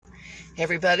Hey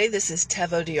everybody, this is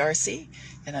Tavo DRC,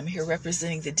 and I'm here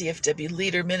representing the DFW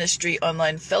Leader Ministry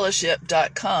Online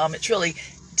Fellowship.com. It's really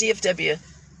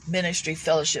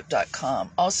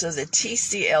DFWMinistryFellowship.com. Also the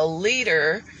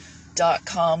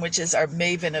TCLLeader.com, which is our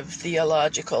maven of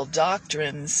theological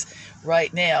doctrines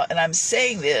right now. And I'm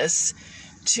saying this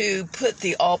to put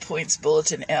the All Points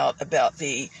Bulletin out about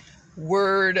the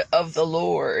Word of the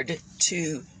Lord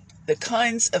to the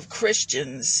kinds of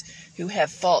Christians who have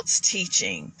false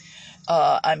teaching.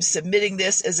 I'm submitting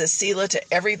this as a sela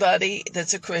to everybody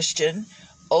that's a Christian,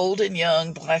 old and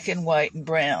young, black and white and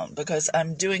brown, because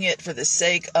I'm doing it for the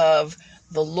sake of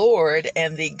the Lord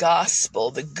and the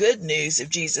gospel, the good news of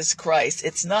Jesus Christ.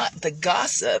 It's not the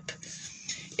gossip.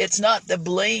 It's not the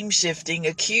blame shifting,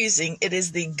 accusing. It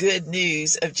is the good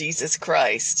news of Jesus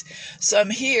Christ. So I'm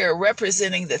here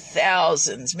representing the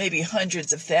thousands, maybe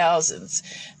hundreds of thousands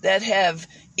that have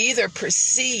either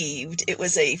perceived it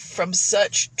was a from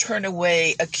such turn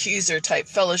away accuser type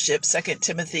fellowship, 2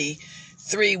 Timothy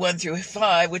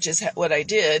 3:1-5, which is what I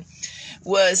did,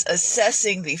 was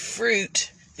assessing the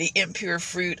fruit, the impure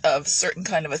fruit of certain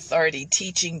kind of authority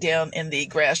teaching down in the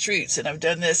grassroots. And I've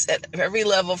done this at every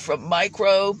level from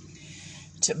micro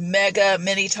to mega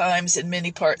many times in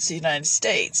many parts of the United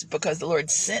States, because the Lord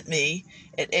sent me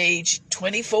at age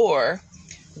 24,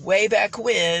 way back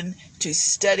when, to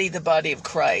study the body of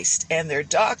Christ and their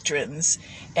doctrines.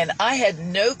 And I had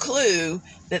no clue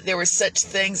that there were such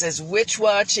things as witch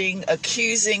watching,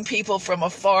 accusing people from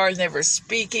afar, never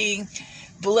speaking,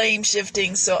 blame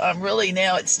shifting. So I'm really,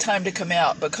 now it's time to come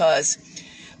out, because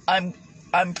I'm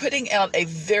putting out a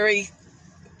very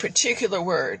particular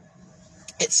word.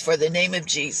 It's for the name of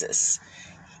Jesus.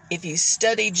 If you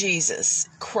study Jesus,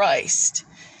 Christ,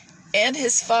 and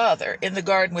his Father in the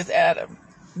garden with Adam,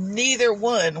 neither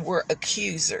one were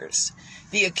accusers.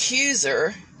 The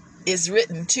accuser is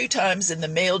written 2 times in the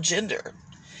male gender.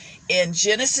 In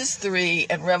Genesis 3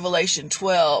 and Revelation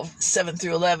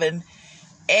 12:7-11,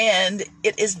 and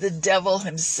it is the devil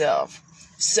himself.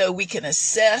 So we can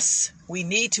assess, we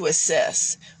need to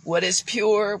assess what is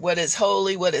pure, what is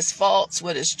holy, what is false,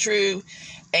 what is true,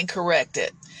 and correct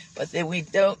it. But then we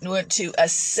don't want to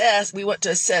assess, we want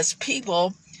to assess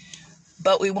people,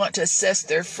 but we want to assess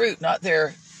their fruit, not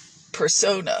their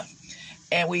persona.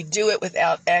 And we do it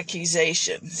without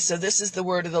accusation. So this is the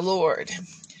word of the Lord.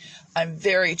 I'm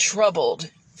very troubled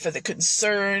for the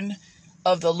concern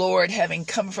of the Lord, having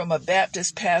come from a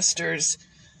Baptist pastor's,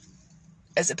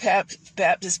 as a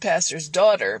Baptist pastor's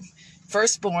daughter,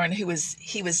 firstborn, he was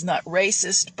not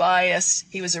racist, biased.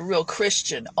 He was a real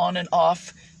Christian on and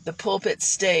off the pulpit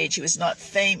stage. He was not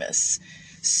famous.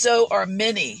 So are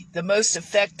many, the most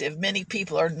effective. Many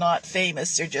people are not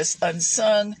famous. They're just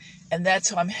unsung. And that's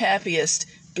how I'm happiest,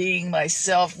 being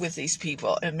myself with these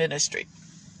people in ministry.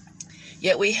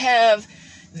 Yet we have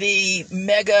the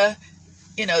mega,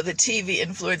 the TV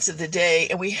influence of the day,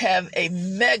 and we have a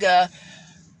mega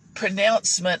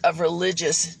pronouncement of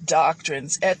religious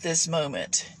doctrines at this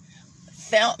moment.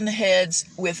 Fountainheads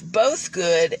with both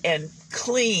good and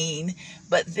clean,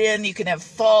 but then you can have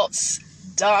false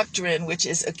doctrine, which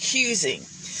is accusing.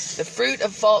 The fruit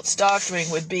of false doctrine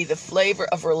would be the flavor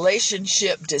of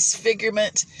relationship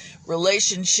disfigurement,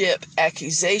 relationship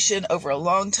accusation over a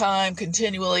long time,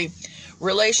 continually,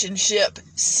 relationship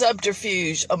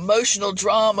subterfuge, emotional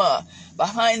drama,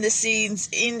 behind the scenes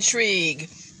intrigue,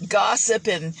 gossip,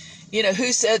 and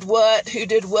who said what, who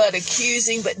did what,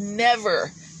 accusing, but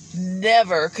never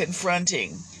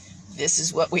confronting. This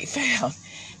is what we found.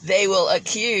 They will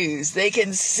accuse. They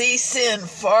can see sin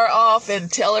far off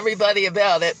and tell everybody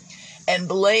about it and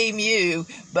blame you,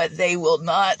 but they will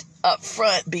not up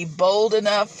front be bold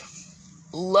enough,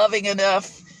 loving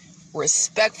enough,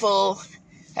 respectful,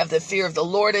 have the fear of the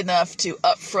Lord enough to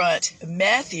up front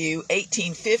Matthew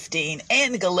 18:15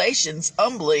 and Galatians,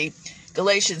 humbly,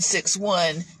 Galatians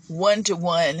 6:1,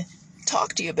 1-to-1,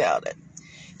 talk to you about it.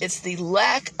 It's the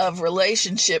lack of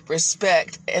relationship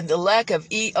respect and the lack of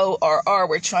EORR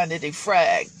we're trying to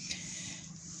defrag.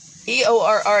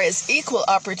 EORR is equal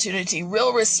opportunity,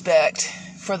 real respect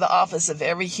for the office of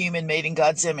every human made in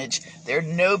God's image. There are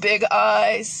no big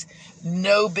eyes,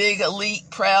 no big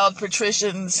elite proud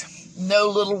patricians, no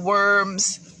little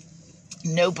worms,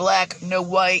 no black, no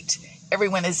white.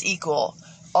 Everyone is equal.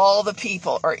 All the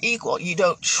people are equal. You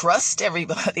don't trust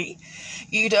everybody.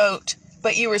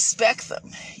 But you respect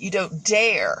them. You don't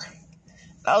dare.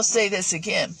 I'll say this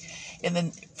again.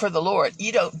 For the Lord,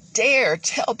 you don't dare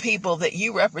tell people that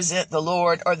you represent the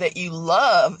Lord, or that you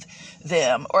love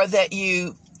them, or that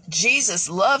Jesus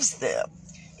loves them,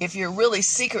 if you're really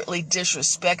secretly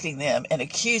disrespecting them and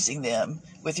accusing them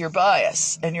with your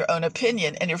bias and your own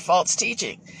opinion and your false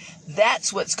teaching.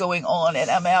 That's what's going on. And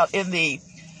I've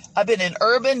been in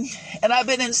urban and I've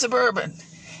been in suburban,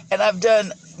 and I've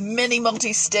done many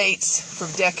multi-states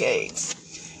for decades.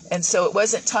 And so it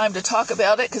wasn't time to talk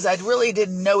about it because I really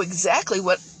didn't know exactly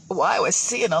why I was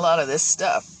seeing a lot of this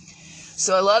stuff.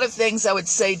 So a lot of things I would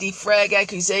say defrag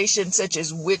accusations such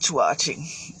as witch watching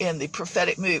in the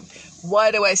prophetic move.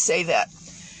 Why do I say that?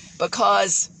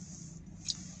 Because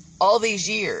all these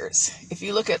years, if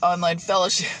you look at online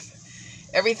fellowship,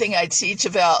 everything I teach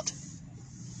about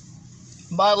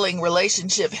modeling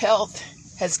relationship health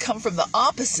has come from the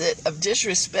opposite of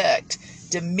disrespect,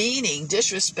 demeaning,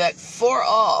 disrespect,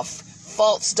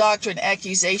 false doctrine,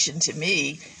 accusation to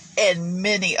me and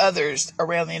many others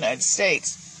around the United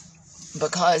States.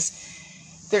 Because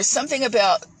there's something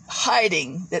about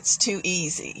hiding that's too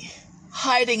easy.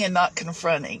 Hiding and not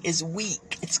confronting is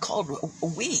weak. It's called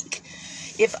weak.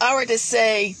 If I were to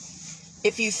say,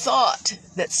 if you thought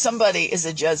that somebody is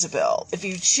a Jezebel, if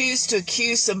you choose to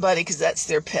accuse somebody because that's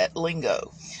their pet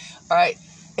lingo, all right,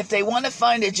 if they want to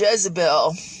find a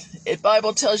Jezebel, the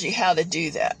Bible tells you how to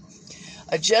do that.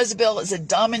 A Jezebel is a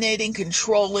dominating,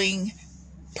 controlling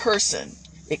person.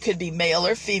 It could be male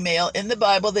or female. In the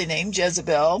Bible, they name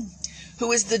Jezebel,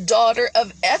 who is the daughter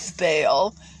of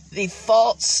Ethbaal, the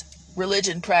false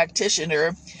religion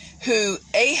practitioner, who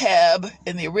Ahab,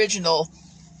 in the original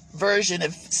version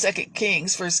of 1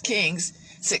 Kings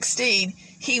 16,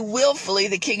 he willfully,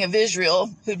 the king of Israel,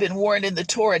 who'd been warned in the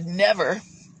Torah never,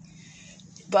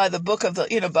 by the book of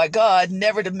by God,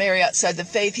 never to marry outside the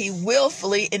faith, he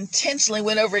willfully, intentionally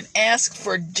went over and asked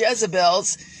for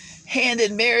Jezebel's hand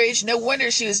in marriage. No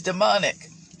wonder she was demonic.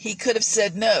 He could have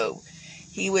said no.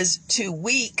 He was too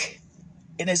weak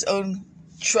in his own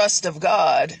trust of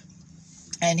God,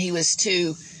 and he was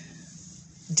too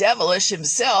devilish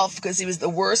himself because he was the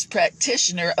worst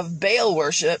practitioner of Baal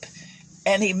worship,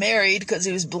 and he married because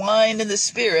he was blind in the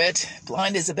spirit.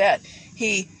 Blind is a bad.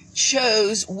 He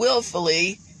chose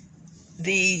willfully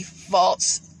the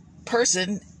false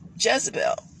person,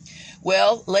 Jezebel.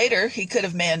 Well, later he could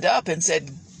have manned up and said,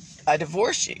 I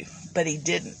divorce you, but he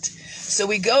didn't. So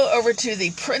we go over to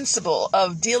the principle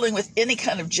of dealing with any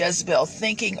kind of Jezebel,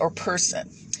 thinking or person.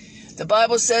 The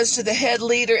Bible says to the head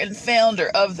leader and founder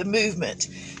of the movement,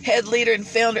 head leader and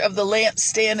founder of the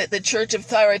lampstand at the church of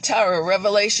Thyatira,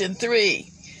 Revelation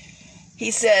 3.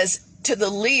 He says to the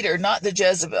leader, not the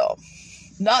Jezebel,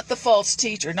 not the false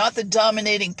teacher, not the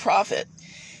dominating prophet.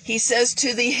 He says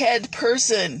to the head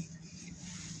person,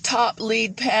 top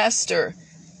lead pastor,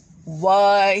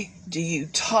 why do you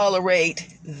tolerate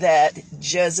that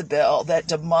Jezebel, that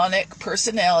demonic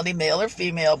personality, male or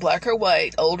female, black or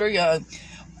white, old or young?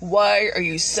 Why are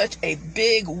you such a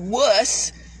big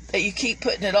wuss that you keep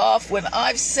putting it off when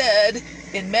I've said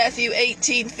in Matthew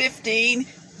 18:15,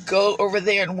 go over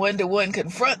there and one-to-one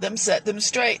confront them, set them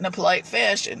straight in a polite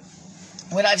fashion.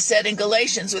 When I've said in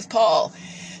Galatians with Paul,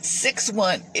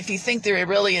 6:1, if you think they're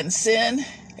really in sin,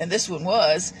 and this one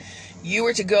was, you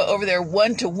were to go over there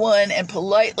one-to-one and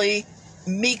politely,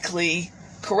 meekly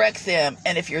correct them.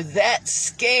 And if you're that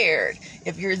scared,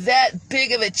 if you're that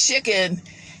big of a chicken,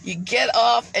 you get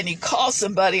off and you call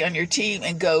somebody on your team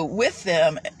and go with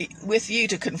them, with you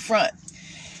to confront.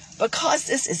 Because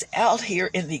this is out here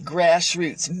in the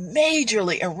grassroots,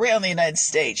 majorly around the United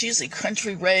States, usually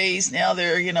country raised, now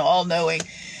they're, all knowing,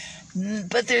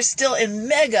 but they're still in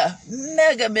mega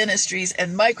ministries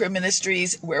and micro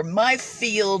ministries where my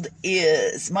field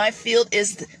is. My field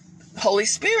is the Holy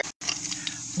Spirit.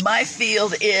 My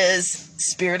field is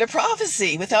spirit of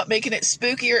prophecy without making it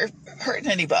spooky or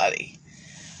hurting anybody.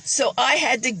 So I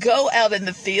had to go out in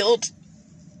the field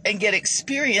and get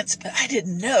experience, but I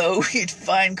didn't know you'd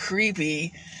find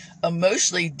creepy,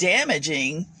 emotionally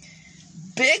damaging,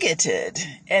 bigoted,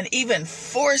 and even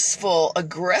forceful,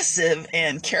 aggressive,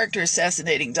 and character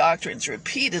assassinating doctrines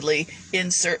repeatedly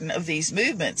in certain of these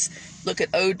movements. Look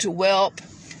at Ode to Whelp,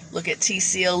 look at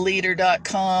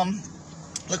tclleader.com,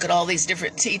 look at all these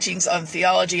different teachings on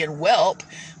theology and Whelp,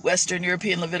 Western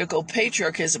European Levitical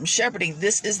Patriarchism, shepherding.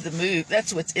 This is the move.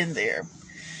 That's what's in there.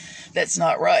 That's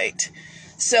not right.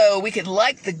 So we can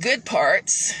like the good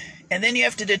parts, and then you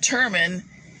have to determine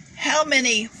how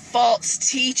many false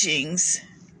teachings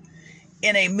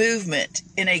in a movement,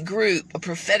 in a group, a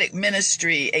prophetic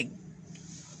ministry, a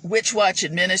witch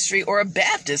watching ministry, or a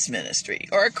Baptist ministry,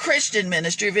 or a Christian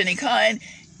ministry of any kind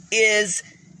is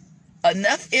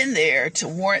enough in there to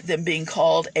warrant them being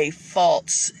called a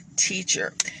false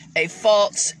teacher, a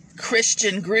false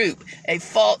Christian group, a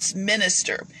false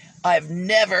minister. I've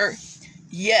never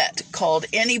yet called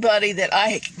anybody that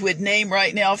I would name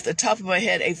right now off the top of my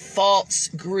head a false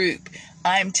group.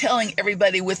 I'm telling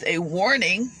everybody with a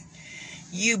warning,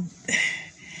 you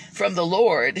from the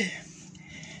Lord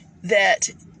that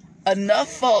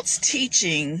enough false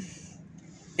teaching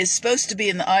is supposed to be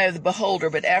in the eye of the beholder,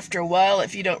 but after a while,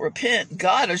 if you don't repent,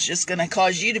 God is just going to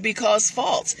cause you to be caused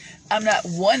false. I'm not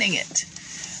wanting it.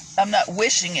 I'm not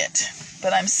wishing it,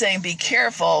 but I'm saying be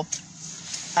careful.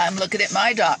 I'm looking at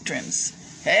my doctrines.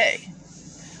 Hey,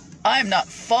 I'm not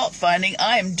fault finding.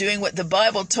 I am doing what the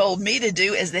Bible told me to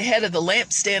do as the head of the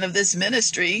lampstand of this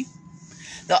ministry,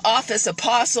 the office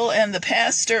apostle and the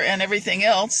pastor and everything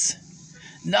else,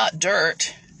 not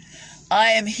dirt.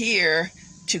 I am here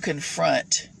to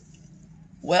confront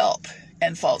whelp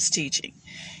and false teaching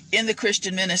in the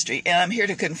Christian ministry, and I'm here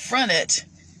to confront it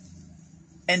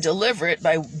and deliver it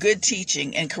by good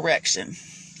teaching and correction.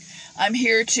 I'm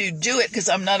here to do it because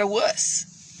I'm not a wuss.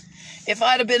 If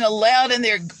I'd have been allowed in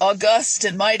their august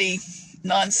and mighty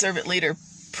non-servant leader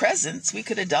presence, we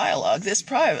could have dialogued this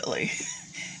privately.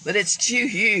 But it's too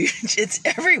huge. It's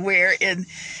everywhere in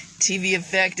TV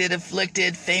affected,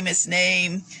 afflicted, famous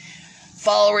name,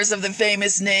 followers of the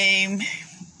famous name,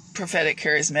 prophetic,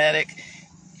 charismatic,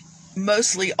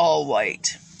 mostly all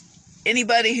white.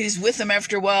 Anybody who's with them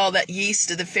after a while, that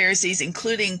yeast of the Pharisees,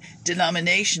 including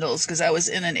denominationals, because I was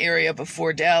in an area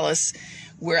before Dallas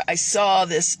where I saw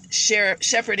this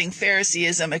shepherding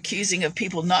Phariseeism, accusing of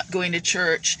people not going to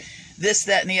church, this,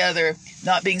 that, and the other,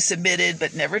 not being submitted,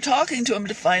 but never talking to them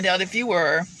to find out if you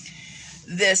were.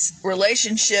 This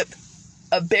relationship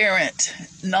aberrant,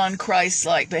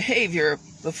 non-Christ-like behavior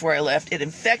before I left, it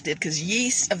infected because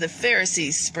yeast of the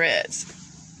Pharisees spreads.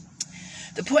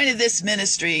 The point of this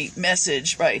ministry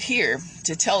message right here,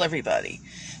 to tell everybody,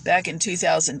 back in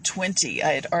 2020,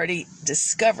 I had already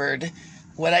discovered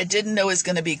what I didn't know is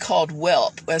going to be called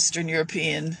whelp, Western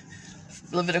European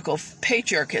Levitical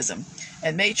patriarchism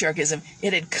and matriarchism.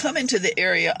 It had come into the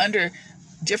area under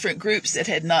different groups that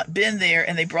had not been there,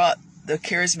 and they brought the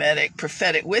charismatic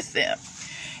prophetic with them.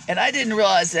 And I didn't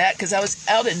realize that because I was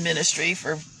out in ministry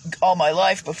for all my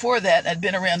life before that, and I'd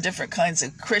been around different kinds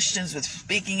of Christians with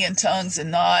speaking in tongues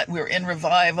and not. We were in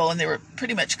revival, and they were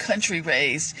pretty much country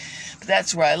raised, but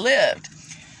that's where I lived.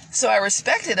 So I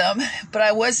respected them, but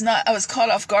I was caught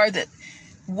off guard that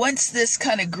once this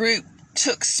kind of group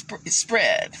took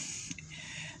spread,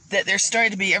 that there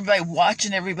started to be everybody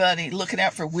watching everybody, looking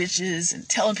out for witches and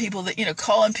telling people that,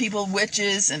 calling people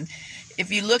witches. And if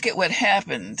you look at what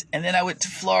happened, and then I went to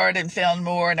Florida and found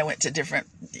more, and I went to different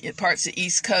parts of the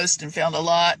East Coast and found a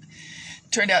lot,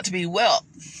 turned out to be,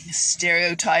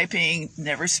 stereotyping,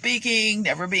 never speaking,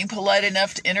 never being polite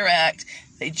enough to interact.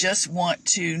 They just want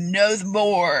to know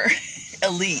more.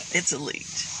 Elite. It's elite.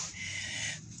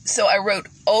 So I wrote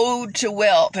Ode to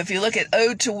Whelp. If you look at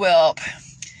Ode to Whelp,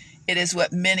 it is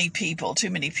what too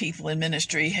many people in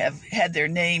ministry have had their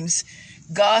names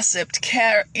gossiped,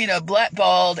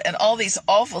 blackballed, and all these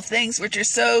awful things which are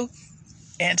so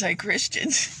anti-Christian.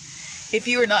 If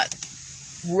you are not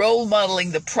role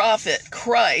modeling the prophet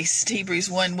Christ, Hebrews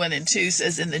 1 and 2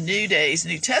 says in the New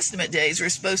Testament days, we're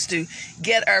supposed to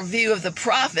get our view of the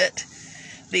prophet,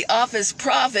 the office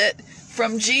prophet,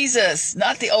 from Jesus,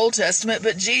 not the Old Testament,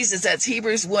 but Jesus. That's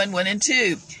Hebrews 1 and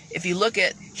 2. If you look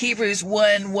at Hebrews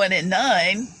 1 and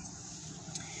 9,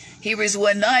 Hebrews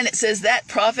 1:9, it says that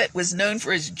prophet was known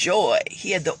for his joy.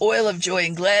 He had the oil of joy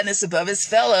and gladness above his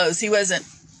fellows. He wasn't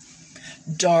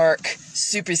dark,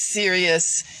 super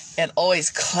serious, and always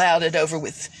clouded over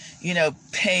with,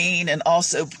 pain, and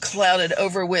also clouded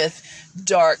over with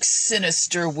dark,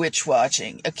 sinister witch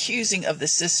watching, accusing of the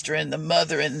sister and the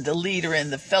mother and the leader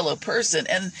and the fellow person.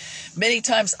 And many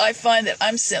times I find that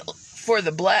I'm sent for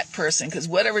the black person, because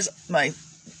whatever's my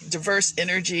diverse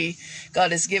energy,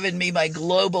 God has given me my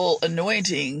global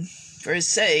anointing for his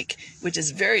sake, which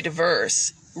is very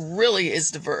diverse, really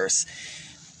is diverse.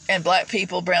 And black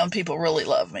people, brown people really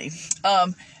love me.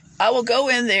 I will go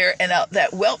in there, and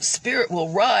that whelp spirit will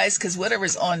rise, because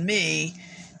whatever's on me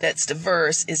that's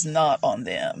diverse is not on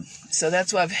them. So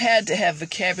that's why I've had to have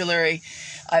vocabulary.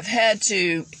 I've had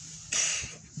to,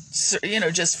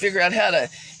 just figure out how to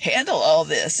handle all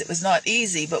this. It was not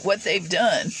easy, but what they've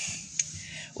done,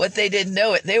 what they didn't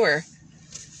know they were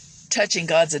touching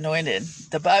God's anointed.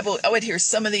 The Bible, I would hear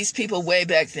some of these people way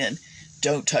back then,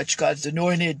 don't touch God's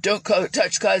anointed, don't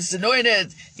touch God's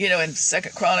anointed, in 2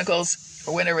 Chronicles,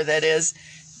 or whenever that is,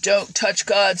 don't touch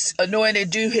God's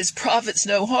anointed, do his prophets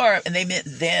no harm, and they meant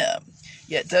them.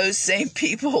 Yet those same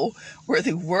people were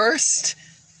the worst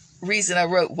reason I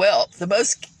wrote whelp, the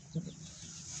most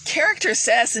character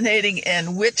assassinating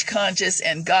and witch conscious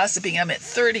and gossiping. I met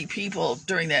 30 people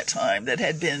during that time that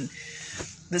had been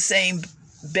the same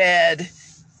bad.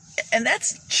 And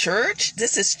that's church.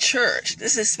 This is church.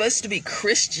 This is supposed to be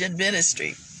Christian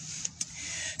ministry.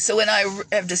 So when I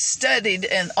have just studied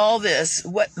and all this,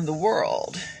 what in the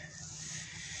world?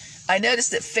 I noticed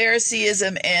that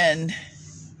Phariseeism and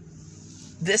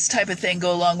this type of thing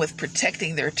go along with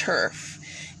protecting their turf.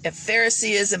 If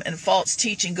Phariseeism and false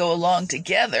teaching go along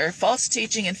together, false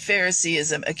teaching and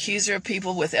Phariseeism, accuser of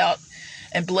people without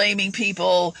and blaming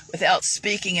people without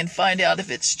speaking and find out if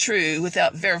it's true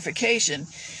without verification,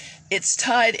 it's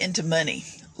tied into money,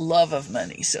 love of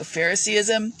money. So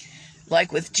Phariseeism,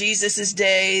 like with Jesus's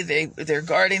day, they're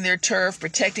guarding their turf,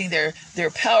 protecting their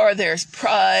power, their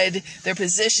pride, their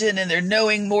position, and their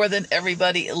knowing more than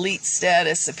everybody, elite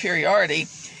status, superiority.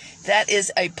 That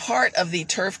is a part of the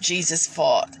turf Jesus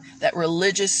fought, that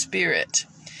religious spirit.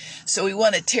 So we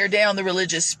want to tear down the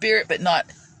religious spirit, but not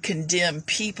condemn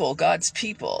people, God's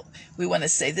people. We want to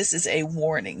say this is a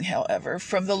warning, however,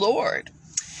 from the Lord.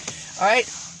 All right.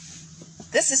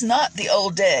 This is not the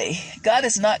old day. God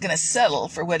is not going to settle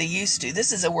for what he used to.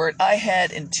 This is a word I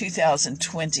had in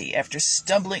 2020 after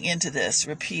stumbling into this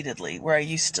repeatedly where I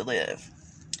used to live.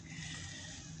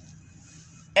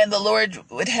 And the Lord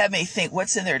would have me think,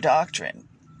 what's in their doctrine?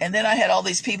 And then I had all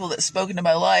these people that spoke into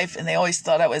my life, and they always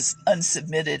thought I was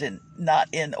unsubmitted and not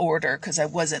in order because I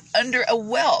wasn't under a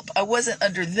whelp. I wasn't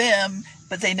under them,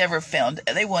 but they never found,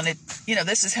 they wanted,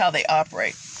 this is how they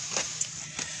operate.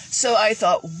 So I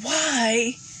thought,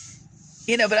 why?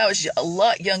 But I was a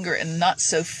lot younger and not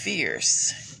so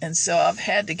fierce. And so I've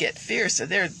had to get fiercer.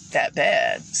 They're that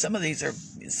bad. Some of these are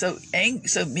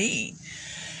so mean.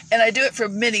 And I do it for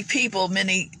many people,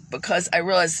 because I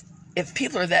realize if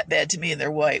people are that bad to me and they're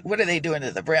white, what are they doing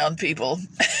to the brown people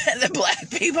and the black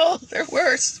people? They're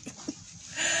worse.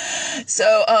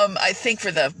 So I think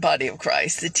for the body of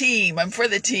Christ, the team, I'm for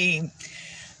the team.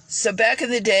 So back in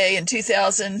the day in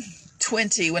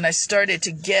 2020, when I started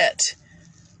to get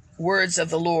words of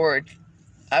the Lord,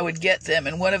 I would get them.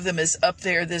 And one of them is up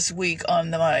there this week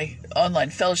on my online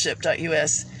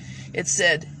fellowship.us. It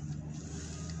said,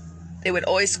 they would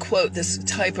always quote this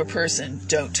type of person,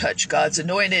 don't touch God's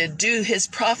anointed, do his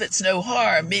prophets no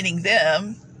harm, meaning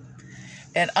them.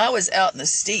 And I was out in the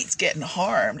streets getting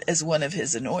harmed as one of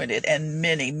his anointed, and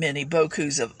many, many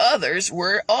bokus of others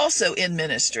were also in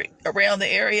ministry around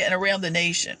the area and around the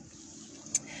nation.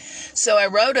 So I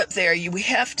wrote up there, we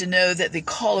have to know that the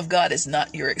call of God is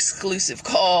not your exclusive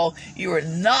call. You are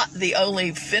not the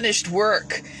only finished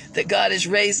work that God has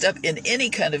raised up in any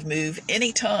kind of move,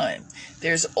 anytime.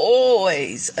 There's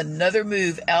always another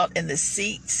move out in the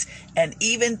seats, and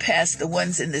even past the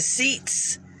ones in the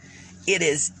seats, it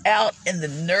is out in the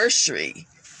nursery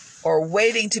or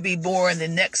waiting to be born, the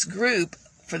next group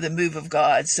for the move of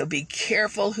God. So be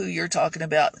careful who you're talking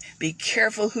about. Be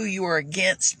careful who you are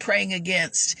against, praying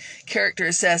against. Character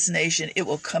assassination, it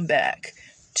will come back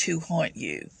to haunt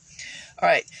you. All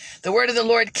right. The word of the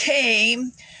Lord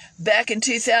came back in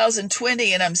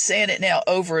 2020, and I'm saying it now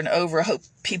over and over. I hope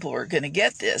people are going to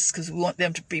get this because we want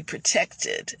them to be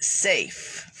protected,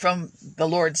 safe from the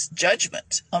Lord's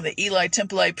judgment on the Eli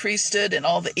Templite priesthood and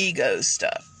all the ego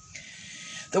stuff.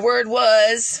 The word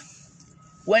was,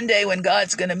 one day when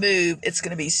God's going to move, it's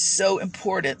going to be so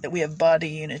important that we have body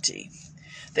unity,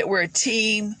 that we're a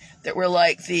team, that we're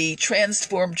like the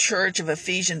transformed church of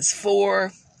Ephesians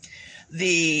 4,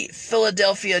 the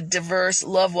Philadelphia diverse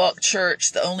Love Walk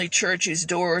Church, the only church whose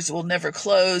doors will never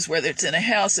close, whether it's in a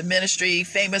house, a ministry,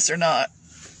 famous or not.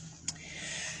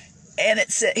 And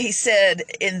he said,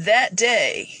 in that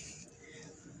day,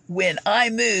 when I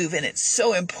move, and it's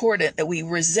so important that we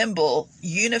resemble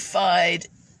unified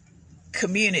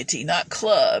community, not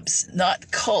clubs,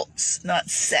 not cults, not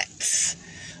sects,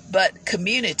 but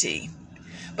community.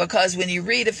 Because when you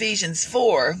read Ephesians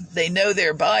 4, they know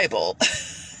their Bible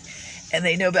and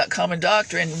they know about common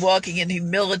doctrine, walking in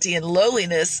humility and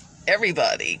lowliness,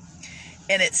 everybody.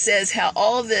 And it says how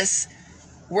all of this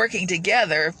working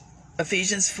together,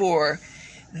 Ephesians 4,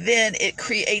 then it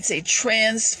creates a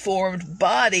transformed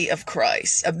body of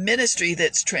Christ, a ministry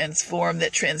that's transformed,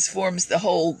 that transforms the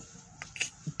whole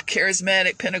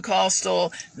charismatic,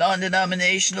 Pentecostal,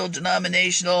 non-denominational,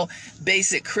 denominational,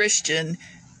 basic Christian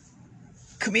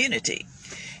community.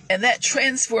 And that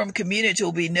transformed community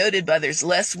will be noted by there's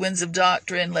less winds of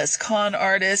doctrine, less con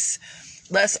artists,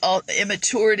 less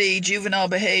immaturity, juvenile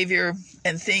behavior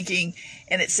and thinking.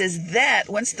 And it says that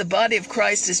once the body of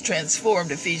Christ is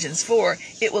transformed, Ephesians 4,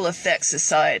 it will affect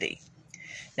society.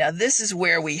 Now, this is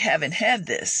where we haven't had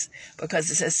this, because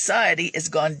the society has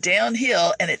gone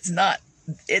downhill, and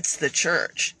it's the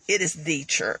church. It is the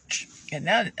church. And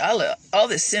now all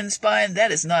this sin spying,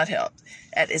 that is not help.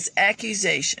 That is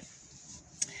accusation.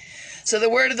 So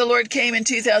the word of the Lord came in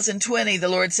 2020. The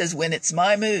Lord says, when it's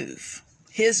my move,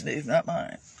 his move, not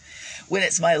mine. When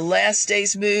it's my last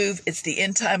day's move, it's the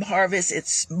end time harvest.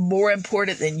 It's more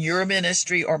important than your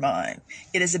ministry or mine.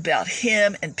 It is about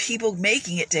him and people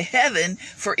making it to heaven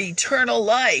for eternal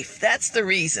life. That's the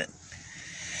reason.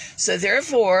 So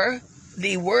therefore,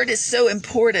 the word is so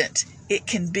important. It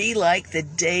can be like the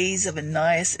days of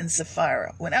Ananias and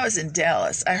Sapphira. When I was in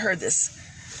Dallas, I heard this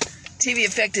TV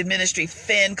Affected Ministry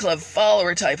fan club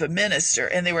follower type of minister,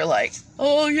 and they were like,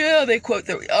 oh yeah, they quote,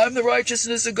 I'm the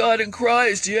righteousness of God in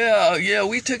Christ. Yeah,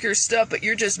 we took your stuff, but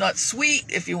you're just not sweet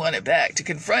if you want it back. To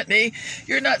confront me,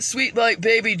 you're not sweet like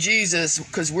baby Jesus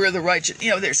because we're the righteous.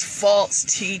 There's false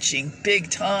teaching big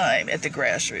time at the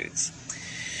grassroots.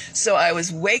 So I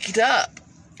was waked up,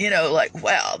 like,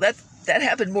 wow, that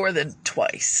happened more than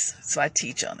twice. So I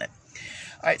teach on it.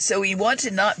 All right, so we want to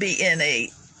not be in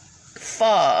a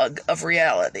fog of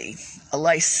reality, a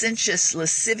licentious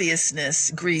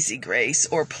lasciviousness, greasy grace,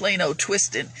 or plain old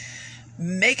twisted,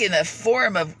 making a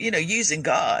form of, using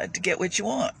God to get what you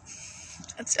want.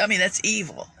 That's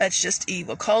evil. That's just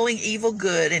evil. Calling evil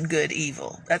good and good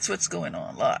evil. That's what's going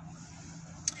on a lot.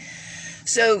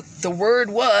 So the word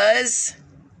was,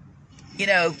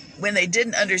 when they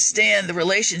didn't understand the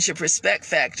relationship respect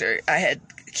factor, I had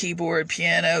keyboard,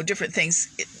 piano, different things,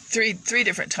 three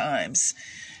different times.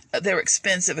 They were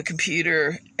expensive, a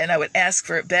computer, and I would ask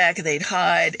for it back, and they'd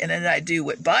hide, and then I'd do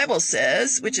what Bible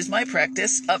says, which is my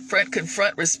practice, upfront,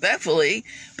 confront respectfully,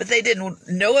 but they didn't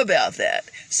know about that.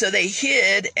 So they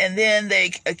hid, and then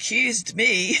they accused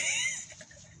me,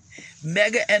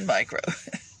 mega and micro,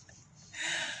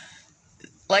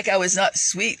 like I was not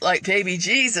sweet like baby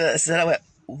Jesus. And I went,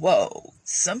 whoa,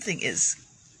 something is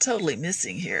totally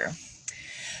missing here.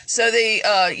 So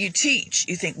you teach,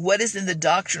 you think what is in the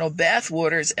doctrinal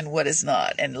bathwaters and what is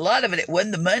not. And a lot of it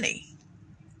wasn't the money.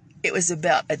 It was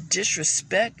about a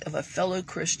disrespect of a fellow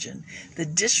Christian, the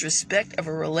disrespect of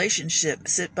a relationship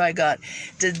set by God,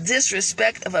 the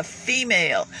disrespect of a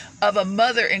female, of a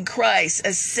mother in Christ,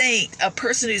 a saint, a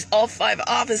person who's all 5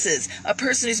 offices, a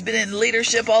person who's been in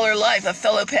leadership all her life, a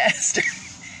fellow pastor.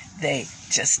 They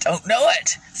just don't know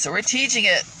it. So we're teaching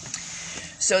it.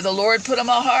 So the Lord put on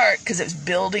my heart, because it was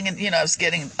building, and I was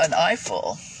getting an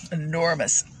eyeful,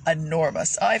 enormous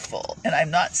eyeful. And I'm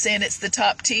not saying it's the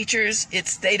top teachers.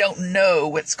 It's they don't know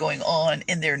what's going on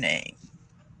in their name.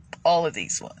 All of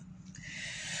these ones.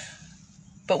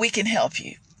 But we can help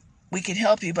you. We can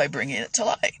help you by bringing it to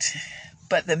light.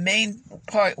 But the main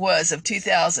part was of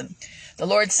 2000. The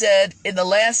Lord said, in the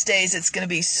last days, it's going to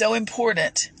be so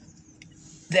important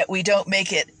that we don't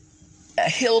make it a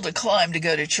hill to climb to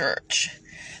go to church.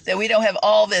 That we don't have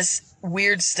all this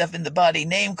weird stuff in the body,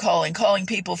 name calling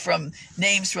people from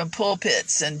names from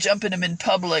pulpits and jumping them in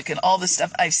public and all this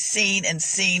stuff I've seen,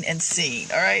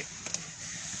 all right?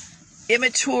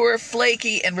 Immature,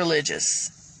 flaky, and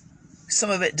religious.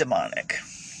 Some of it demonic.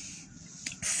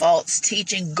 False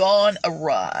teaching gone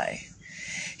awry.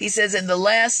 He says in the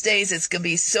last days it's going to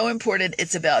be so important,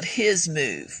 it's about his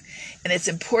move. And it's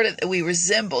important that we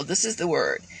resemble, this is the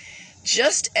word,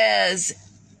 just as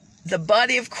the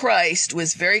body of Christ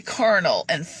was very carnal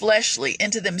and fleshly,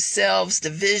 into themselves,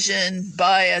 division,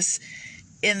 bias,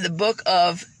 in the book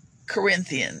of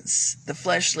Corinthians, the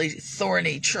fleshly,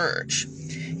 thorny church.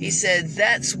 He said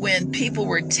that's when people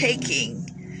were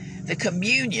taking the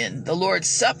communion, the Lord's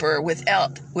Supper,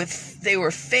 they were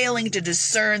failing to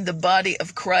discern the body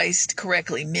of Christ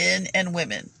correctly, men and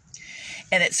women.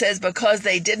 And it says because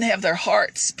they didn't have their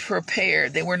hearts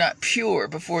prepared, they were not pure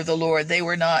before the Lord, they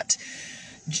were not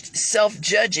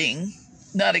self-judging,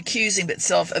 not accusing, but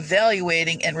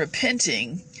self-evaluating and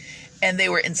repenting, and they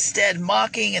were instead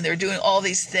mocking, and they're doing all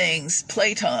these things,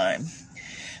 playtime,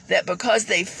 that because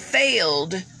they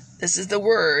failed, this is the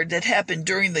word that happened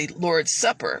during the Lord's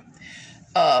Supper,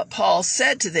 Paul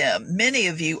said to them, many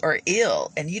of you are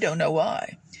ill, and you don't know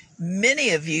why. Many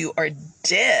of you are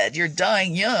dead, you're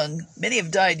dying young. Many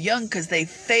have died young because they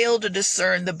failed to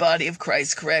discern the body of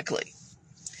Christ correctly.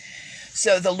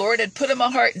 So the Lord had put in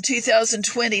my heart in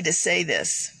 2020 to say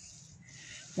this.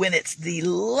 When it's the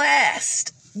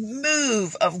last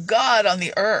move of God on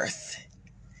the earth,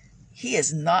 he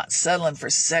is not settling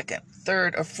for second,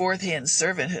 third, or fourth hand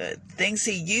servanthood. Things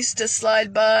he used to let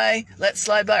slide by,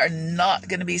 are not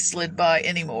going to be slid by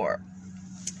anymore.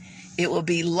 It will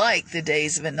be like the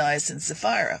days of Ananias and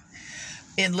Sapphira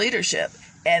in leadership.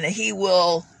 And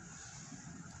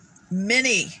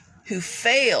many who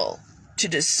fail to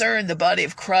discern the body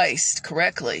of Christ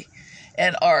correctly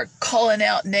and are calling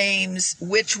out names,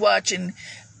 witch watching,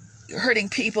 hurting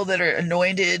people that are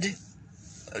anointed,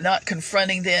 not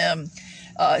confronting them,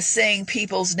 saying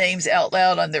people's names out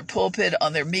loud on their pulpit,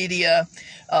 on their media,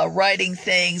 writing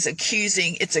things,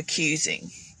 accusing. It's accusing.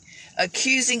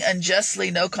 Accusing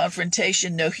unjustly, no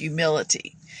confrontation, no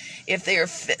humility. If they are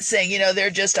saying, they're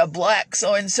just a black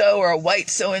so-and-so or a white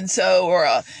so-and-so or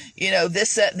a,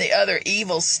 this, that, and the other,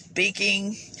 evil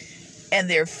speaking, and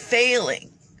they're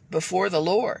failing before the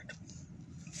Lord,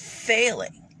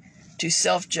 failing to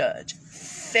self-judge,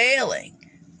 failing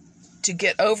to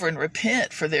get over and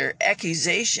repent for their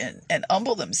accusation and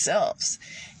humble themselves,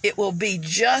 it will be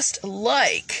just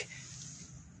like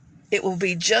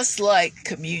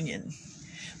communion,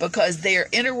 because they are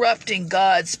interrupting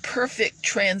God's perfect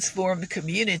transformed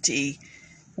community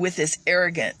with this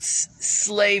arrogance,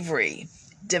 slavery,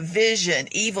 division,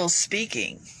 evil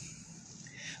speaking,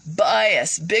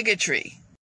 bias, bigotry,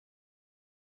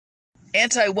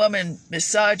 anti-woman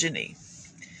misogyny,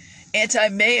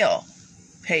 anti-male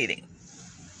hating.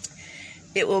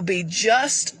 It will be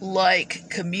just like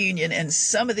communion, and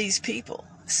some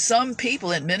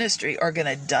people in ministry are going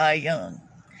to die young.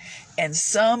 And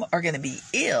some are going to be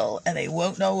ill, and they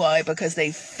won't know why, because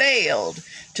they failed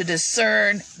to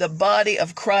discern the body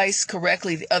of Christ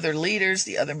correctly, the other leaders,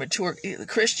 the other mature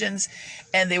Christians,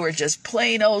 and they were just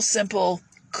plain old simple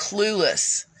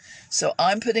clueless. So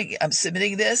I'm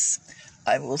submitting this.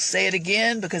 I will say it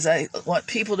again because I want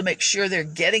people to make sure they're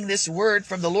getting this word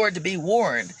from the Lord to be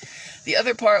warned. The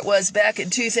other part was back in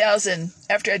 2000,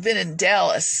 after I'd been in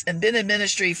Dallas and been in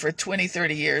ministry for 20,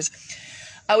 30 years,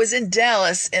 I was in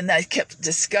Dallas, and I kept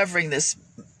discovering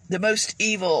the most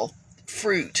evil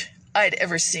fruit I'd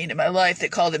ever seen in my life that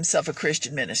called himself a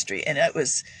Christian ministry. And it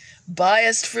was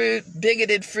biased fruit,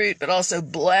 bigoted fruit, but also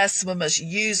blasphemous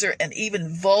user and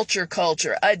even vulture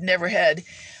culture. I'd never had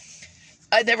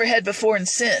before and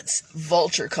since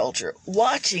vulture culture,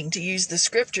 watching to use the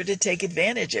scripture to take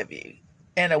advantage of you.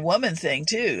 And a woman thing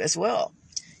too, as well.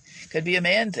 Could be a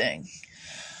man thing.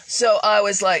 So I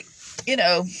was like,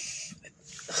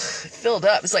 filled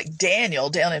up. It's like Daniel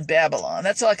down in Babylon.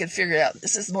 That's all I could figure out.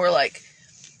 This is more like,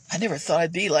 I never thought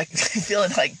I'd be like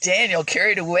feeling like Daniel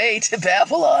carried away to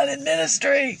Babylon in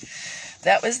ministry.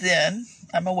 That was then.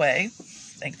 I'm away.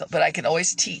 But I can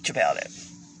always teach about it.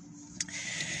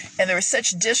 And there was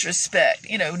such disrespect,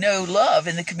 no love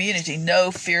in the community,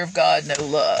 no fear of God, no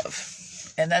love.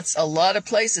 And that's a lot of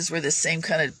places where the same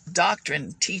kind of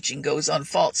doctrine teaching goes on.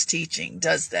 False teaching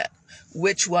does that.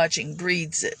 Witch watching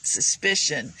breeds it.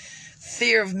 Suspicion,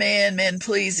 fear of man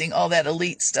pleasing, all that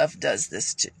elite stuff does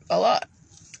this too, a lot.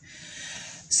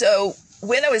 So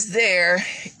when I was there,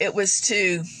 it was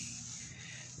to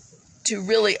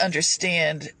really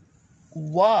understand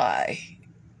why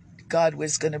God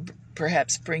was going to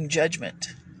perhaps bring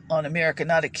judgment on America,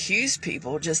 not accuse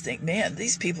people, just think, man,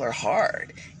 these people are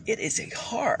hard. It is a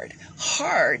hard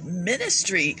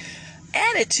ministry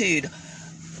attitude.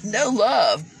 No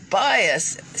love,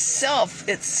 bias,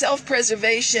 it's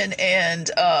self-preservation and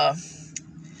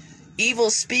evil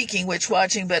speaking, witch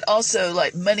watching, but also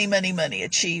like money,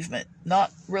 achievement,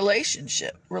 not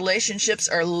relationship. Relationships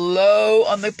are low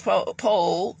on the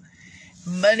pole.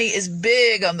 Money is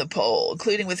big on the pole,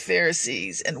 including with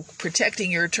Pharisees, and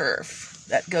protecting your turf.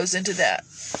 That goes into that.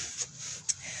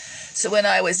 So when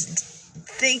I was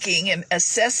thinking and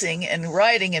assessing and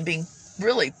writing and being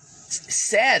really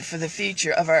sad for the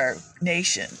future of our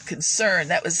nation, concerned,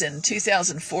 that was in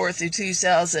 2004 through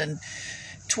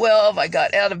 2012. I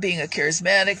got out of being a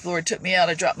charismatic. The Lord took me out.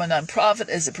 I dropped my nonprofit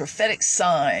as a prophetic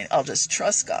sign. I'll just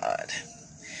trust God.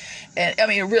 And I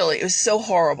mean, really, it was so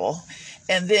horrible.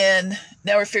 And then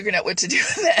now we're figuring out what to do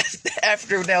with that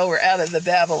after now we're out of the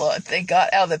Babylon. Thank God,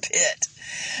 out of the pit.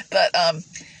 But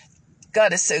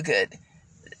God is so good.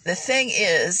 The thing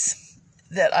is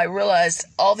that I realized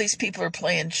all these people are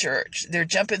playing church. They're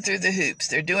jumping through the hoops.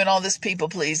 They're doing all this people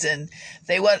pleasing.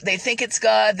 They think it's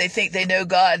God. They think they know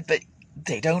God, but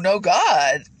they don't know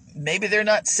God. Maybe they're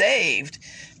not saved.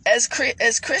 As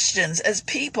Christians, as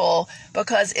people,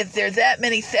 because if there are that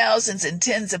many thousands and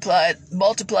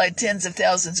multiplied tens of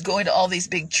thousands going to all these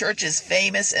big churches,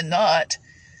 famous and not,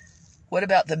 what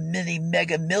about the many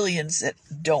mega millions that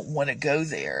don't want to go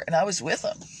there? And I was with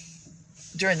them.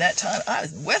 During that time, I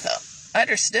was with them. I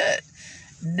understood.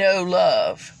 No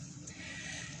love.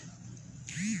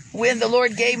 When the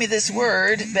Lord gave me this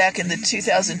word back in the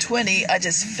 2020, I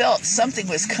just felt something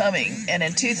was coming. And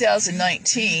in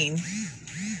 2019,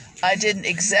 I didn't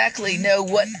exactly know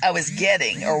what I was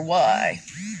getting or why.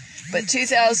 But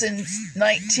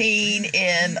 2019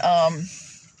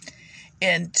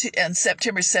 in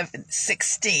September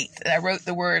 16th, and I wrote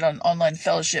the word on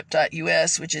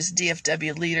onlinefellowship.us, which is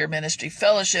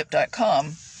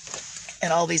dfwleaderministryfellowship.com,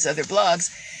 and all these other blogs.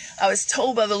 I was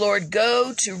told by the Lord,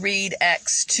 go to read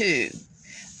Acts 2.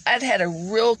 I'd had a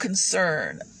real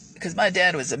concern because my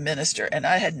dad was a minister and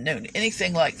I hadn't known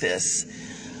anything like this,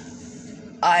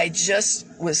 I just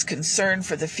was concerned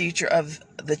for the future of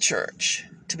the church,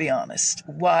 to be honest.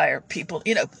 Why are people,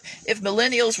 if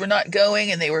millennials were not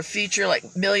going and they were future,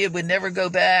 like million would never go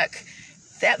back,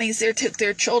 that means they took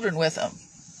their children with them.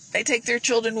 They take their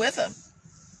children with them.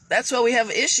 That's why we have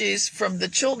issues from the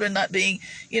children not being,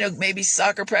 maybe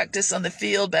soccer practice on the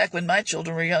field back when my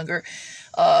children were younger.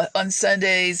 On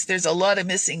Sundays, there's a lot of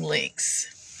missing links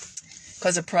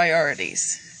because of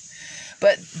priorities.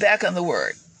 But back on the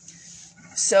word.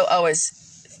 So I was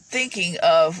thinking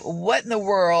of what in the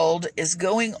world is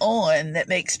going on that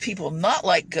makes people not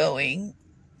like going.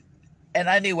 And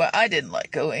I knew why I didn't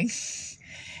like going.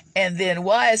 And then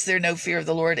why is there no fear of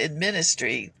the Lord in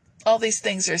ministry? All these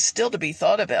things are still to be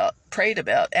thought about, prayed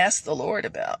about, asked the Lord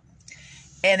about.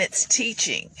 And it's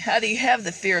teaching. How do you have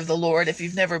the fear of the Lord if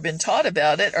you've never been taught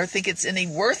about it or think it's any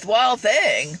worthwhile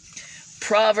thing?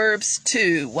 Proverbs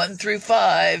 2, 1 through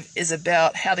 5 is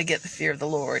about how to get the fear of the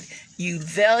Lord. You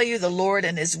value the Lord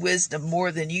and his wisdom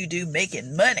more than you do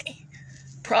making money.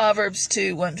 Proverbs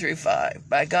 2, 1 through 5.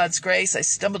 By God's grace, I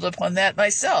stumbled upon that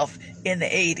myself in the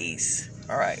 80s.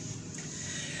 All right.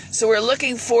 So we're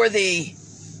looking for the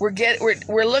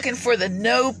we're looking for the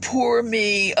no, poor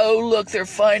me. Oh, look, they're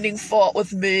finding fault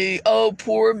with me. Oh,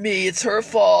 poor me. It's her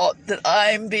fault that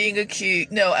I'm being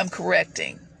accused. No, I'm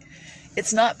correcting.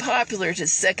 It's not popular to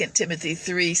 2 Timothy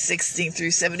 3, 16 through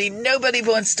 17. Nobody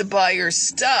wants to buy your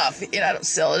stuff. I don't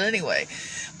sell it anyway.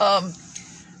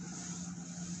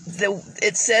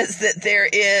 It says that there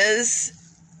is,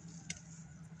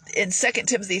 in 2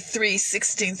 Timothy 3,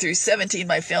 16 through 17,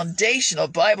 my foundational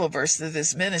Bible verse of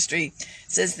this ministry,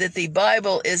 says that the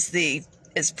Bible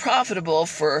is profitable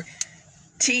for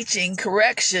teaching,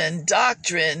 correction,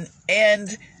 doctrine,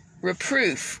 and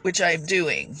reproof, which I'm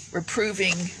doing.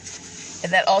 Reproving.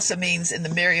 And that also means in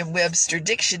the Merriam-Webster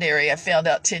dictionary, I found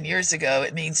out 10 years ago,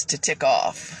 it means to tick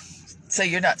off. So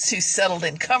you're not too settled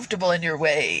and comfortable in your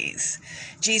ways.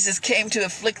 Jesus came to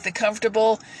afflict the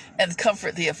comfortable and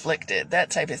comfort the afflicted,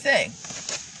 that type of thing.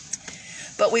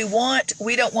 But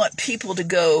we don't want people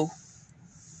to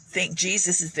think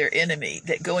Jesus is their enemy,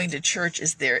 that going to church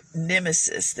is their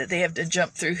nemesis, that they have to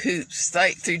jump through hoops,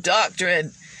 fight through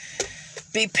doctrine,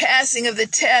 be passing of the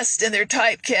test in their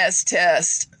typecast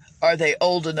test. Are they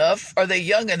old enough? Are they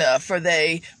young enough? Are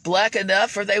they black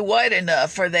enough? Are they white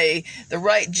enough? Are they the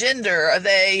right gender? Are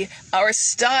they our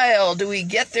style? Do we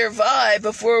get their vibe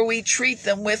before we treat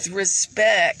them with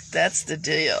respect? That's the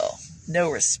deal.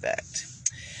 No respect.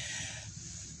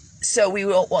 So we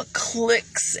don't want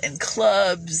cliques and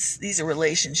clubs. These are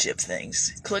relationship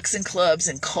things. Cliques and clubs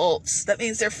and cults. That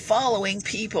means they're following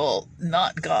people,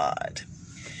 not God.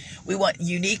 We want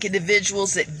unique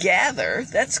individuals that gather.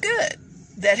 That's good.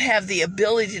 That have the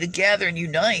ability to gather and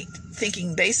unite,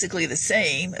 thinking basically the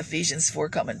same, Ephesians 4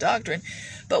 common doctrine,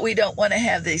 but we don't want to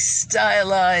have these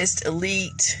stylized,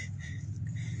 elite,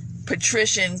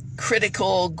 patrician,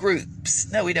 critical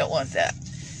groups. No, we don't want that.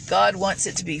 God wants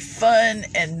it to be fun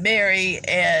and merry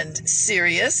and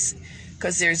serious,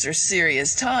 because there's are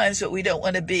serious times, but we don't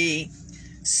want to be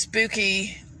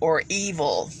spooky or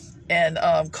evil and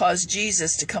cause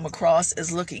Jesus to come across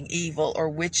as looking evil or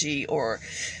witchy or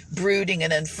brooding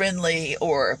and unfriendly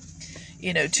or,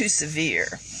 too severe.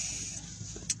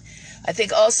 I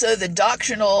think also the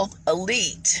doctrinal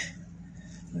elite,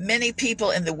 many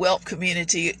people in the whelp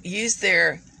community use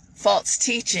their false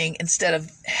teaching instead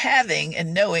of having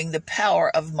and knowing the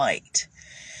power of might.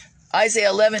 Isaiah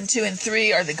 11, 2 and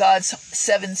 3 are the God's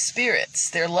 7 spirits.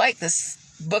 They're like this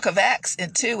book of Acts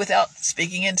in 2 without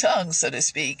speaking in tongues, so to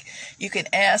speak. You can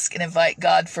ask and invite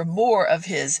God for more of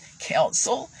his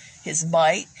counsel, his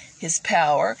might, his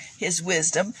power, his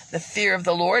wisdom. The fear of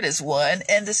the Lord is one,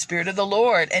 and the Spirit of the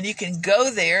Lord. And you can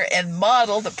go there and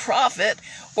model the prophet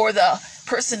or the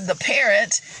person, the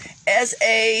parent, as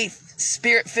a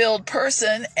Spirit-filled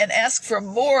person and ask for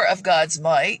more of God's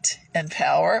might and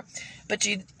power. But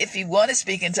if you want to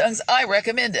speak in tongues, I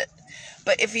recommend it.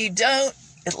 But if you don't,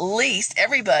 at least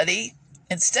everybody,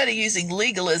 instead of using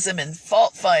legalism and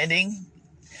fault-finding,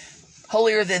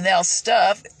 holier-than-thou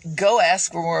stuff, go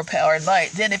ask for more power and might.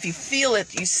 Then if you feel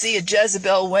it, you see a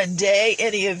Jezebel one day,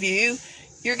 any of you,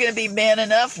 you're going to be man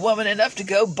enough, woman enough to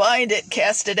go bind it,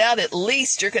 cast it out. At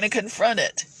least you're going to confront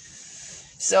it.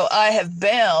 So I have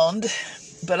bound,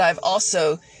 but I've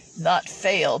also not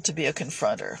failed to be a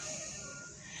confronter.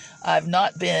 I've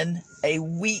not been a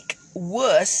weak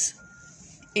wuss,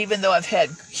 even though I've had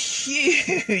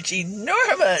huge,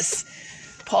 enormous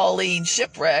Pauline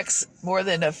shipwrecks, more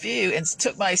than a few, and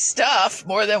took my stuff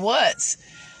more than once.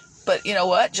 But you know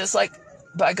what? Just like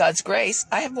by God's grace,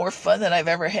 I have more fun than I've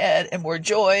ever had, and more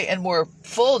joy and more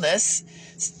fullness.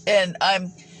 And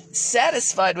I'm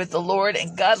satisfied with the Lord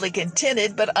and godly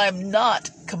contented, but I'm not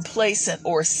complacent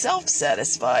or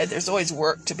self-satisfied. There's always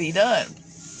work to be done.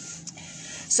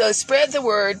 So spread the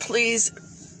word, please,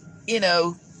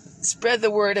 spread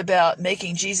the word about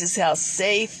making Jesus' house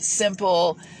safe,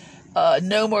 simple,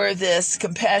 no more of this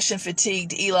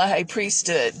compassion-fatigued Eli high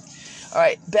priesthood. All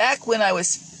right, back when I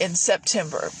was in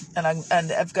September, and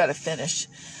I've got to finish.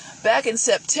 Back in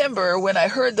September, when I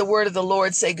heard the word of the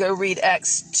Lord say, go read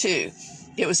Acts 2,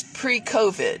 it was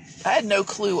pre-COVID. I had no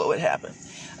clue what would happen.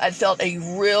 I'd felt a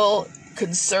real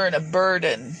concern, a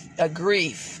burden, a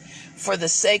grief for the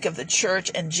sake of the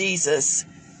church and Jesus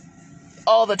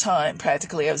all the time.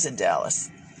 Practically, I was in Dallas,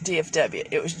 DFW.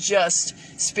 It was just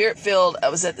spirit-filled. I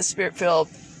was at the spirit-filled.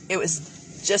 It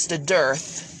was just a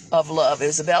dearth of love. It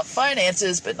was about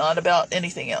finances, but not about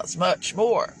anything else, much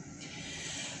more.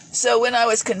 So when I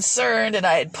was concerned and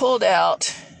I had pulled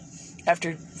out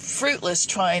after fruitless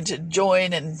trying to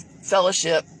join and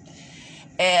fellowship,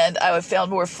 and I had found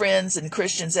more friends and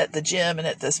Christians at the gym and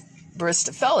at the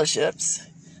barista fellowships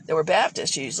that were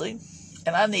Baptist usually,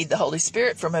 and I need the Holy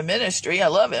Spirit for my ministry. I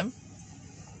love him.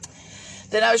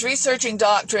 Then I was researching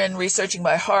doctrine, researching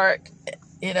my heart.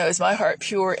 Is my heart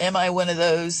pure? Am I one of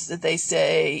those that they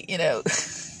say,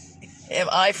 am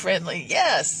I friendly?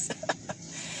 Yes.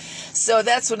 So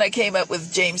that's when I came up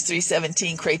with James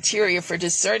 3:17 criteria for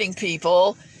discerning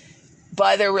people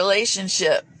by their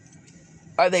relationship.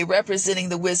 Are they representing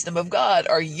the wisdom of God?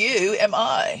 Are you? Am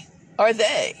I? Are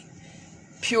they?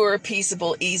 Pure,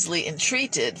 peaceable, easily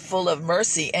entreated, full of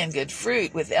mercy and good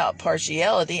fruit, without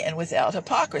partiality and without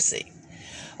hypocrisy.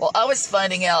 Well, I was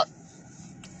finding out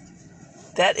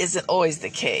that isn't always the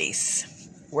case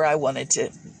where I wanted to,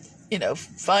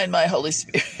 find my Holy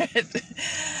Spirit.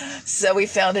 So we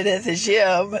found it at the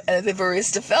gym and at the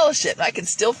barista fellowship. I can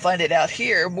still find it out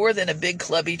here more than a big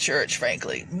clubby church,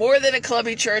 frankly. More than a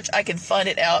clubby church, I can find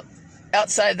it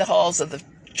outside the halls of the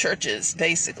churches,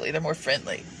 basically. They're more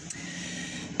friendly.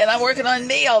 And I'm working on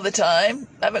me all the time.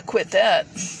 I haven't quit that.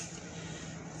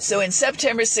 So in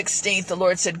September 16th, the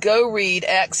Lord said, go read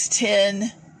Acts 2,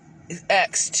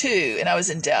 and I was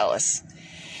in Dallas.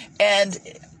 And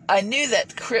I knew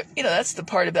that, that's the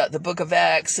part about the book of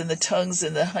Acts and the tongues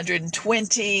and the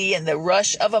 120 and the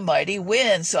rush of a mighty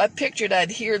wind. So I pictured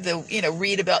I'd hear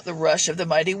read about the rush of the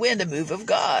mighty wind, a move of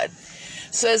God.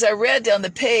 So as I read down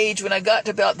the page, when I got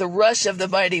to about the rush of the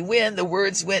mighty wind, the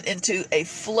words went into a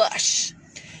flush.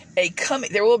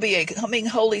 There will be a coming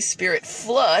Holy Spirit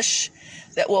flush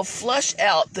that will flush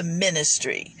out the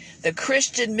ministry. The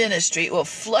Christian ministry will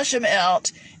flush them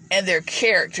out and their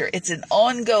character. It's an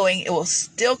ongoing, it will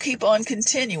still keep on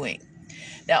continuing.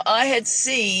 Now, I had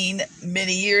seen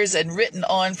many years and written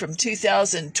on from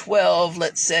 2012,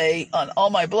 let's say, on all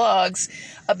my blogs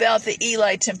about the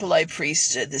Eli Temple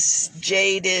priesthood, this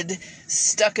jaded,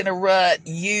 stuck in a rut,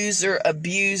 user,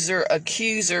 abuser,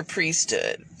 accuser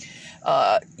priesthood.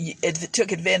 It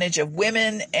took advantage of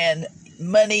women and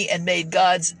money and made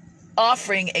God's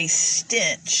offering a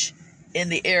stench in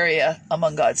the area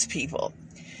among God's people.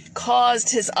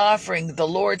 Caused his offering, the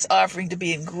Lord's offering, to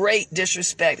be in great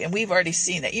disrespect. And we've already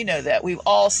seen that. You know that. We've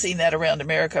all seen that around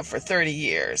America for 30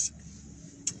 years.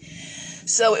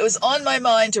 So it was on my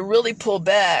mind to really pull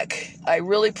back. I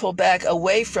really pulled back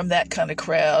away from that kind of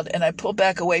crowd, and I pulled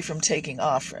back away from taking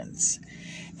offerings.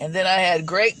 And then I had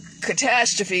great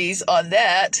catastrophes on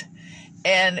that.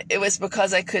 And it was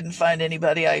because I couldn't find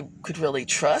anybody I could really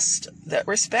trust that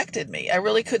respected me. I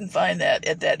really couldn't find that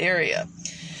at that area.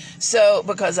 So,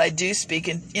 because I do speak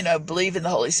and, believe in the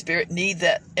Holy Spirit, need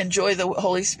that, enjoy the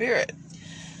Holy Spirit.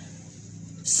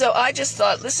 So I just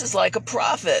thought, this is like a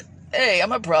prophet. Hey,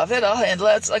 I'm a prophet. I'll handle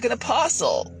it. It's like an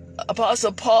apostle.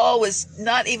 Apostle Paul was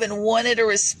not even wanted or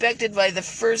respected by the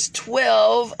first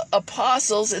 12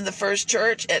 apostles in the first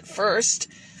church at first,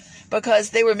 because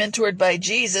they were mentored by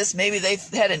Jesus. Maybe they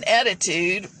had an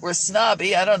attitude, were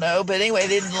snobby, I don't know. But anyway,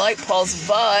 they didn't like Paul's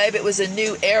vibe. It was a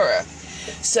new era.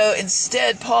 So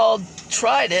instead, Paul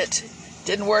tried it,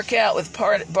 didn't work out with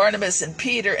Barnabas and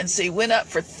Peter, and so he went up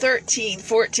for 13,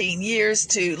 14 years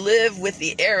to live with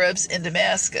the Arabs in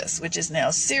Damascus, which is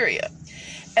now Syria.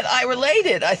 And I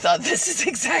related. I thought, this is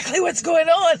exactly what's going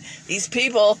on. These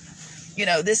people,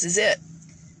 this is it.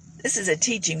 This is a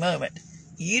teaching moment.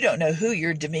 You don't know who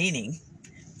you're demeaning.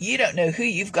 You don't know who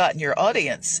you've got in your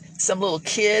audience. Some little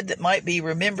kid that might be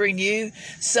remembering you,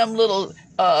 some little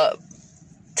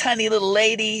tiny little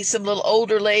lady, some little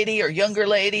older lady or younger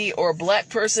lady or a black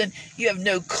person. You have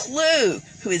no clue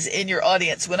who is in your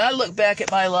audience. When I look back at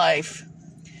my life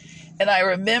and I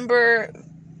remember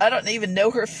I don't even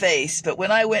know her face, but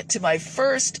when I went to my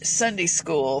first Sunday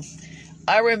school,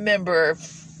 I remember,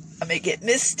 I may get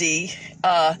misty,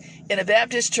 in a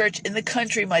Baptist church in the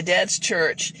country, my dad's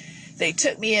church. They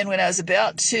took me in when I was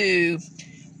about to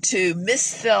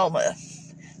Miss Thelma.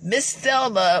 Miss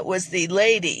Thelma was the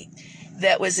lady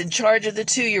that was in charge of the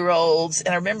 2-year-olds,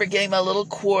 and I remember getting my little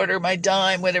quarter, my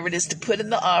dime, whatever it is, to put in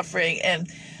the offering, and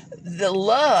the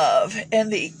love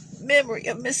and the memory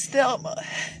of Miss Thelma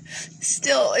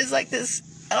still is like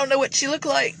this. I don't know what she looked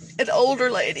like, an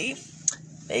older lady.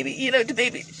 Maybe,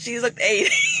 maybe she looked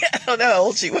 80. I don't know how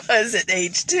old she was at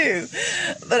age 2.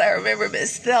 But I remember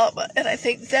Miss Thelma, and I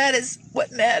think that is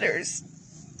what matters.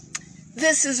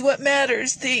 This is what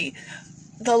matters, the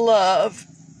love.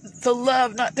 The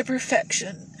love, not the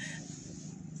perfection.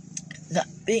 Not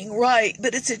being right,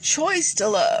 but it's a choice to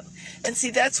love. And see,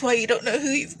 that's why you don't know who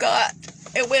you've got.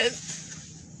 And when,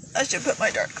 I should put my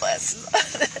dark glasses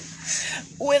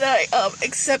on. When I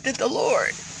accepted the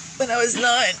Lord, when I was 9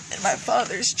 in my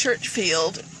father's church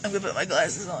field, I'm going to put my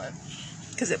glasses on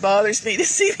because it bothers me to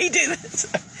see me do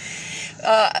this.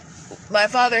 My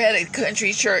father had a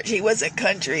country church. He wasn't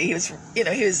country. He was, he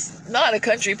was not a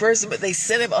country person, but they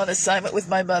sent him on assignment with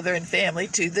my mother and family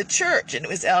to the church, and it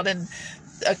was out in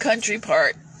a country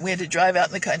part. We had to drive out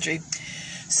in the country.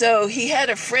 So he had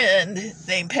a friend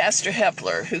named Pastor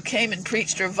Hepler who came and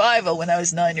preached revival when I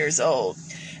was 9 years old.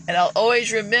 And I'll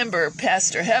always remember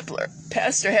Pastor Hepler.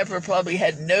 Pastor Hepler probably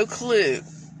had no clue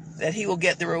that he will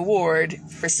get the reward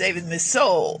for saving this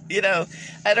soul.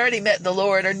 I'd already met the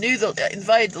Lord, or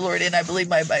invited the Lord in, I believe,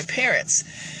 my parents,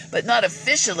 but not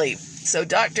officially. So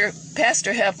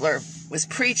Pastor Hepler was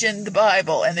preaching the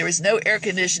Bible, and there was no air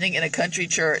conditioning in a country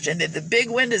church, and the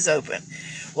big windows open.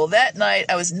 Well, that night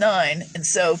I was 9, and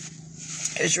so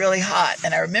it was really hot,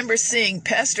 and I remember seeing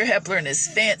Pastor Hepler in his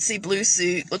fancy blue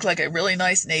suit, looked like a really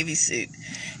nice Navy suit,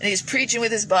 and he was preaching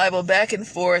with his Bible back and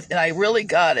forth, and I really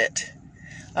got it.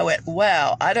 I went,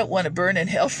 wow, I don't want to burn in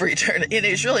hell for eternity. And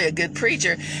he was really a good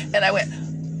preacher. And I went,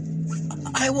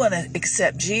 I want to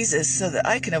accept Jesus so that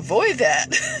I can avoid that.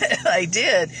 And I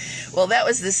did. Well, that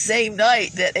was the same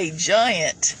night that a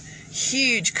giant,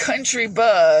 huge country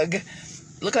bug,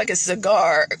 looked like a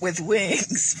cigar with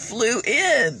wings, flew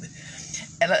in.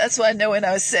 And that's why I know when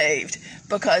I was saved.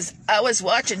 Because I was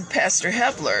watching Pastor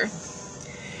Hepler,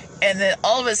 and then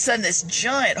all of a sudden, this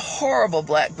giant, horrible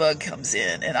black bug comes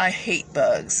in, and I hate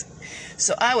bugs.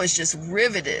 So I was just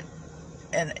riveted.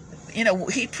 And,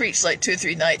 he preached like 2 or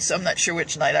 3 nights, so I'm not sure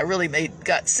which night I really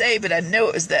got saved, but I know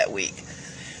it was that week.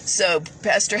 So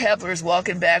Pastor Hepler was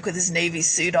walking back with his Navy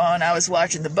suit on. I was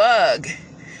watching the bug.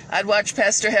 I'd watch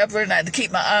Pastor Hepler, and I had to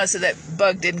keep my eyes so that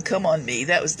bug didn't come on me.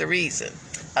 That was the reason.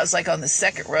 I was like on the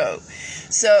second row.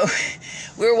 So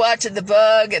we were watching the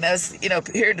bug, and I was,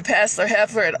 hearing the Pastor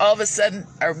Hepler, and all of a sudden,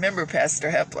 I remember Pastor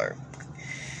Hepler.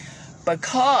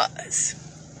 Because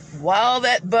while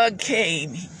that bug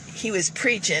came, he was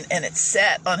preaching, and it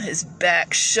sat on his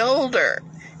back shoulder.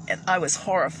 And I was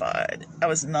horrified. I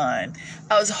was 9.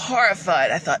 I was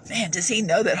horrified. I thought, man, does he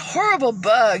know that horrible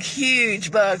bug,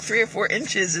 huge bug, 3 or 4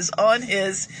 inches, is on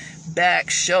his back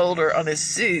shoulder on his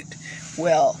suit?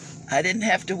 Well, I didn't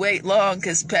have to wait long,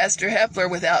 because Pastor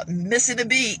Hepler, without missing a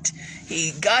beat,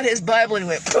 he got his Bible and he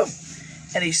went, boom,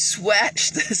 and he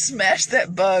smashed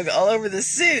that bug all over the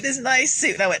suit, his nice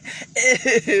suit. And I went,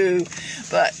 ew.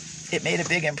 But it made a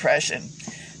big impression.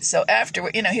 So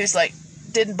afterward, he was like,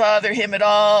 didn't bother him at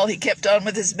all. He kept on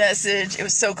with his message. It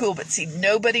was so cool. But see,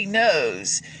 nobody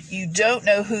knows. You don't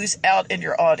know who's out in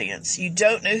your audience. You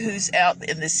don't know who's out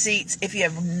in the seats. If you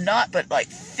have not but like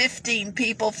 15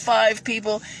 people, 5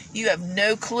 people, you have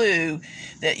no clue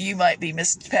that you might be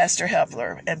Pastor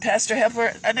Hepler. And Pastor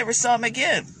Hepler, I never saw him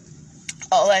again.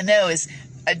 All I know is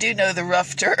I do know the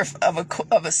rough turf of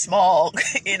a small,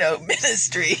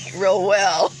 ministry real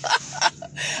well.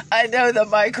 I know the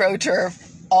micro turf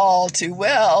all too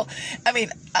well. I mean,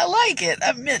 I like it.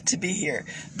 I'm meant to be here.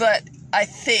 But I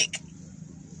think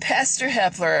Pastor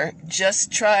Hepler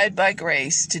just tried by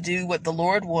grace to do what the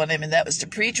Lord wanted him, and that was to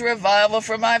preach a revival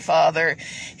for my father.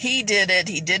 He did it.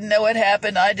 He didn't know what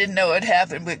happened. I didn't know what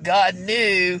happened, but God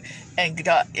knew, and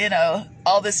God,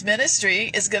 all this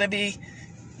ministry is going to be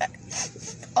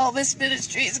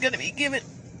given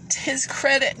to his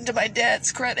credit and to my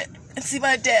dad's credit. And see,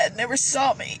 my dad never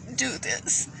saw me do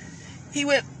this. He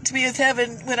went to be with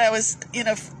heaven when I was,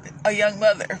 a young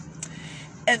mother.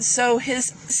 And so his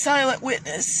silent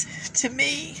witness to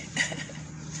me,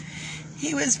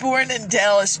 he was born in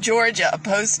Dallas, Georgia, a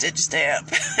postage stamp.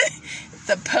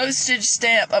 The postage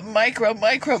stamp, a micro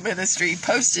ministry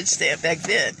postage stamp back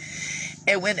then.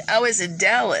 And when I was in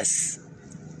Dallas,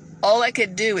 all I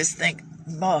could do was think,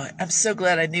 I'm so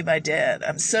glad I knew my dad.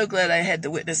 I'm so glad I had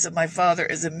the witness of my father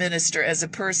as a minister, as a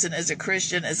person, as a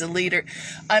Christian, as a leader.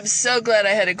 I'm so glad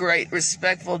I had a great,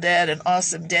 respectful dad, an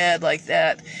awesome dad like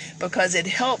that, because it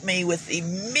helped me with the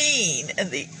mean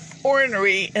and the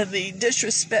ornery and the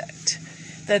disrespect.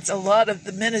 That's a lot of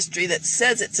the ministry that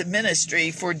says it's a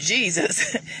ministry for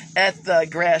Jesus at the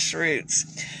grassroots.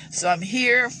 So I'm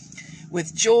here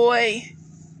with joy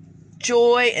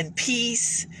and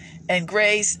peace and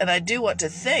grace, and I do want to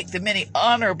thank the many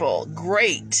honorable,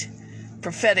 great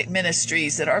prophetic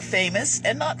ministries that are famous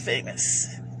and not famous,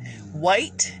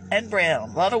 white and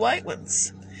brown, a lot of white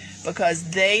ones,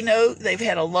 because they know they've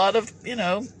had a lot of,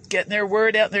 getting their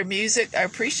word out in their music. I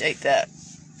appreciate that.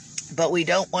 But we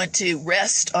don't want to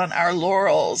rest on our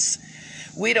laurels.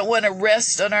 We don't want to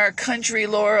rest on our country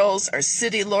laurels, our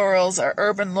city laurels, our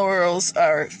urban laurels,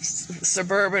 our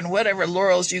suburban, whatever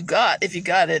laurels you got, if you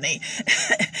got any.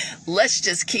 Let's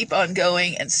just keep on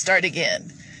going and start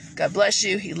again. God bless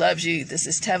you. He loves you. This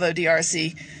is Tavo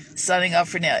DRC signing off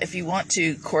for now. If you want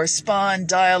to correspond,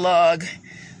 dialogue,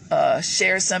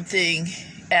 share something,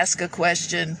 ask a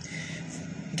question,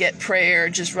 get prayer,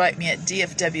 just write me at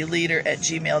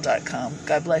dfwleader@gmail.com.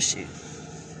 God bless you.